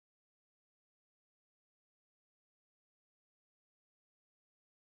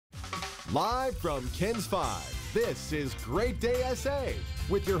Live from Ken's 5, this is Great Day SA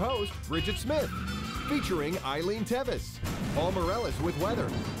with your host, Bridget Smith, featuring Eileen Tevis, Paul Morellis with weather,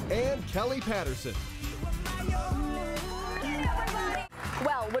 and Kelly Patterson.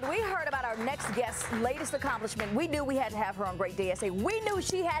 Well, when we heard about our next guest's latest accomplishment, we knew we had to have her on Great Day SA. We knew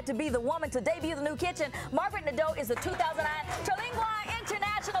she had to be the woman to debut the new kitchen. Margaret Nadeau is the 2009 Terlingua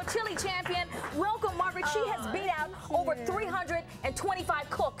International Chili Champion. Welcome, Margaret. She has beat out over 325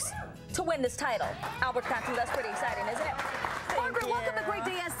 cooks to win this title. Albert Cantu, that's pretty exciting, isn't it? Margaret, welcome to Great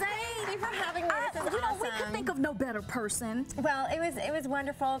Day SA. Thank you for having me. This is awesome. We could think of no better person. Well, it was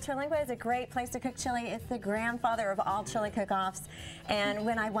wonderful. Terlingua is a great place to cook chili. It's the grandfather of all chili cook-offs. And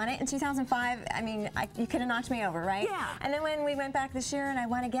when I won it in 2005, I mean, you could have knocked me over, right? Yeah. And then when we went back this year and I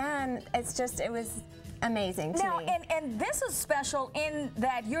won again, it was amazing to me. And this is special in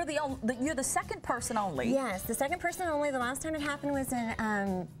that you're the second person only. Yes, the second person only. The last time it happened was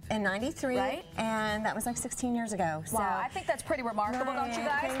in '93, right? And that was like 16 years ago. So. Wow, I think that's pretty remarkable, don't you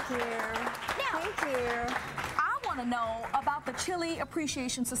guys? Thank you. Now, thank you. I want to know about the Chili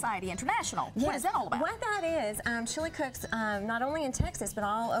Appreciation Society International. Yes. What is that all about? What that is, chili cooks, not only in Texas, but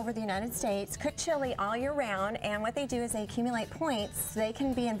all over the United States, cook chili all year round, and what they do is they accumulate points so they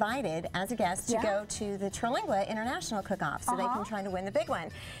can be invited as a guest to go to the Terlingua International Cook-Off, so they can try to win the big one.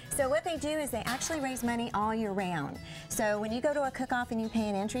 So what they do is they actually raise money all year round. So when you go to a cook-off and you pay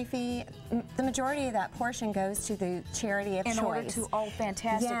an entry fee, the majority of that portion goes to the charity of choice. In order to,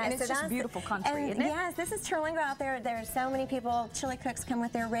 fantastic. Yes, and it's just a beautiful country, isn't it? Yes, this is Terlingua out there. There's so many people, chili cooks come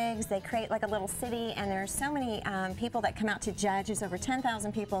with their rigs, they create like a little city, and there's so many people that come out to judge. There's over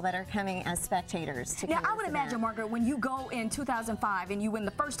 10,000 people that are coming as spectators to Now, I would imagine, Margaret, when you go in 2005 and you win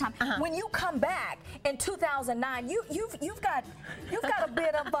the first time, when you come back in 2009, you've got a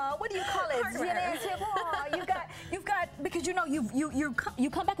bit of what do you call it? You've got because you know you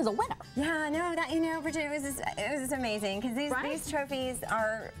come back as a winner. Yeah, no, Bridget, it was amazing because these trophies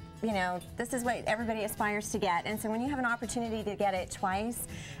are. You know, this is what everybody aspires to get, and so when you have an opportunity to get it twice,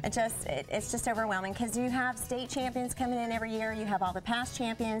 it's just overwhelming because you have state champions coming in every year, you have all the past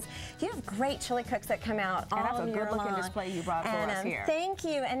champions, you have great chili cooks that come out all year long. And that's a good-looking display you brought for us here. Thank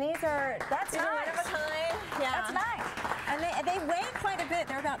you, and these are that's nice. One of a kind. Yeah, that's nice. And they weigh quite a bit.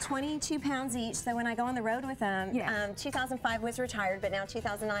 They're about 22 pounds each. So when I go on the road with them, 2005 was retired, but now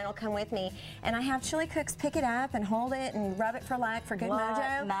 2009 will come with me, and I have chili cooks pick it up and hold it and rub it for luck for good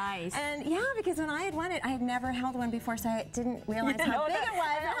mojo. Nice. And yeah, because when I had won it, I had never held one before, so I didn't realize how big it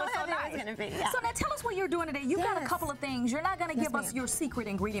was. That was so nice. It was going to be. Yeah. So now tell us what you're doing today. You've got a couple of things. You're not going to give us your secret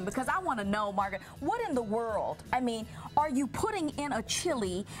ingredient because I want to know, Margaret, what in the world, I mean, are you putting in a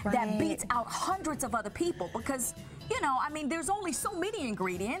chili that beats out hundreds of other people? Because you know, I mean, there's only so many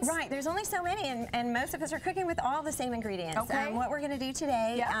ingredients. Right, there's only so many, and most of us are cooking with all the same ingredients. Okay. What we're going to do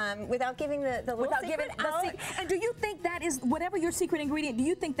today, without giving the little secret out. And do you think that is, whatever your secret ingredient, do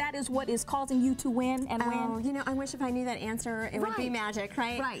you think that is what is causing you to win and win? You know, I wish if I knew that answer, it would be magic,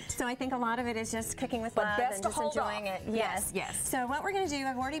 right? Right. So I think a lot of it is just cooking with love and just enjoying it. Yes, yes. So what we're going to do,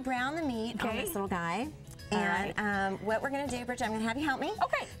 I've already browned the meat on this little guy. And what we're going to do, Bridget, I'm going to have you help me.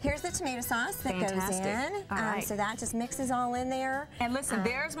 Okay. Here's the tomato sauce that goes in. So that just mixes all in there. And listen,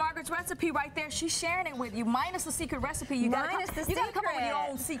 there's Margaret's recipe right there. She's sharing it with you, minus the secret recipe. You got to come up with your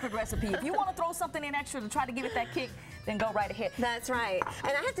own secret recipe. If you want to throw something in extra to try to give it that kick, then go right ahead. That's right.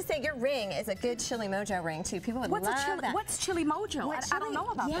 And I have to say, your ring is a good Chili Mojo ring, too. People would love that. What's Chili Mojo? I don't know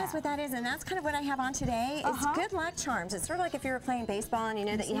about that. Yes, what that is, and that's kind of what I have on today. It's good luck charms. It's sort of like if you were playing baseball and you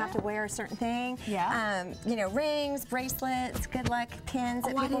know that you have to wear a certain thing. Yeah. You know, rings, bracelets, good luck pins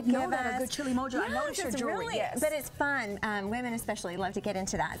that people give us. That a good Chili Mojo. Yes, I noticed your jewelry. Really, but it's fun. Women especially love to get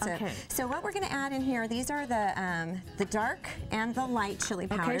into that. So what we're going to add in here, these are the dark and the light chili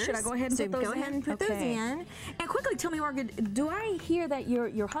powders. Okay, should I go ahead and put those in? Go ahead and put those in. And quickly tell me, Margaret, do I hear that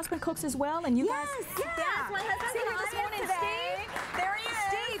your husband cooks as well? And you guys? Yes, my husband's this morning, Steve. There he is.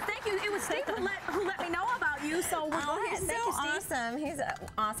 Steve, thank you. It was Steve who let me know about you. So we'll go ahead. Thank you, Steve. Awesome. He's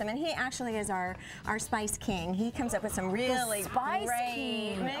awesome, and he actually is our spice king. He comes up with some really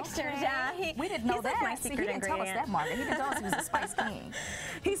great mixtures. Yeah, we didn't know that. Like my secret ingredient. He didn't tell us that, Margaret. He didn't tell us he was a spice king.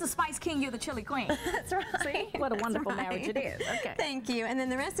 He's the spice king. You're the chili queen. That's right. See? What a wonderful marriage it is. Okay. Thank you. And then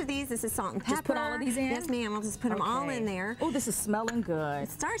the rest of these, this is salt and pepper. Just put all of these in? Yes, ma'am. We'll just put them all in there. Oh, this is smelling good.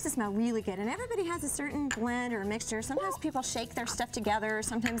 It starts to smell really good, and everybody has a certain blend or mixture. Sometimes people shake their stuff together.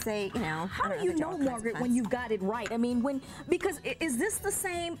 Sometimes they, you know. How do you know, Margaret, when you've got it right? I mean, because is this the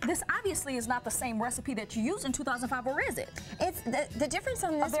same? This obviously is not the same recipe that you used in 2005, or is it? It's the difference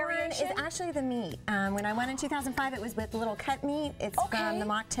on this one is actually the meat. When I went in 2005, it was with little cut meat. It's from the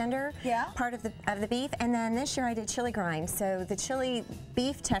mock tender part of the beef, and then this year I did chili grind, so the chili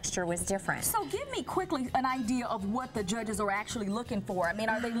beef texture was different. So give me quickly an idea of what the judges are actually looking for. I mean,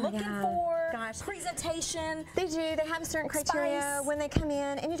 are they looking for presentation? They do. They have a certain criteria when they come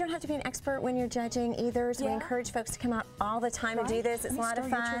in, and you don't have to be an expert when you're judging either, so we encourage folks to come out all the time and do this. It's a lot of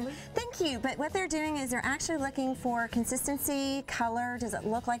fun. Thank you. But what they're doing is they're actually looking for consistency, color. Does it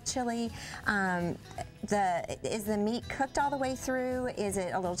look like chili? Is the meat cooked all the way through? Is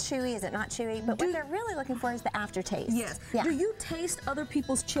it a little chewy? Is it not chewy? But what they're really looking for is the aftertaste. Yes. Yeah. Do you taste other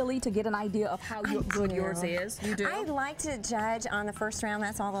people's chili to get an idea of how good yours is? You do? I like to judge on the first round.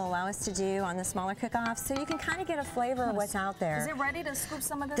 That's all they'll allow us to do on the smaller cook-offs, so you can kind of get a flavor of what's out there. Is it ready to scoop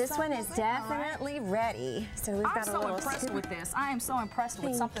some of this? This one is definitely ready. So we've got a little. I'm so impressed with this. I am so impressed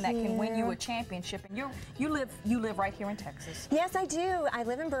with something that can win you a championship. And you live right here in Texas. Yes, I do. I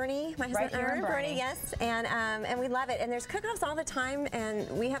live in Bernie. My husband and I are in Bernie. Yes, and we love it. And there's cook-offs all the time, and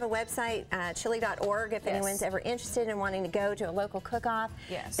we have a website, chili.org, if anyone's ever interested in wanting to go to a local cook-off.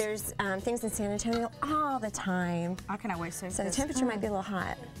 Yes. There's things in San Antonio all the time. I cannot wait to see this. So the temperature might be a little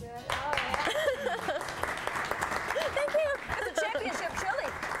hot. Thank you. It's a championship chili.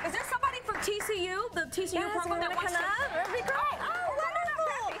 Is there somebody from TCU, the TCU program that wants to come up? That'd be great. Oh, wonderful.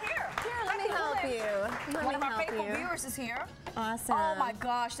 Here, let me help you. One of our faithful viewers is here. Awesome. Oh my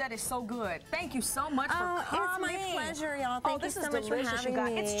gosh, that is so good. Thank you so much for coming. It's my pleasure, y'all. Thank you so much for having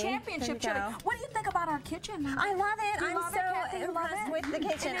me. It's championship chili. What do you think about our kitchen? I love it. I'm so impressed with the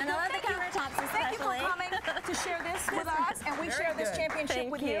kitchen, and I love the countertops especially. Thank you for coming to share this with us, and we share this championship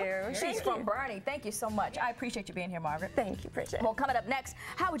with you. She's from Bernie. Thank you so much. I appreciate you being here, Margaret. Thank you, Bridget. Well, coming up next,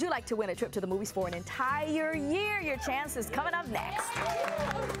 how would you like to win a trip to the movies for an entire year? Your chance is coming up next.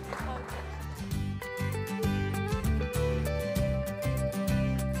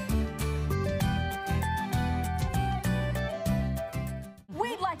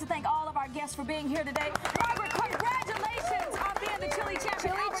 We'd like to thank all of our guests for being here today. Margaret, congratulations on being the Chili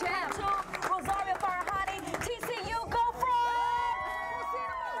Champion.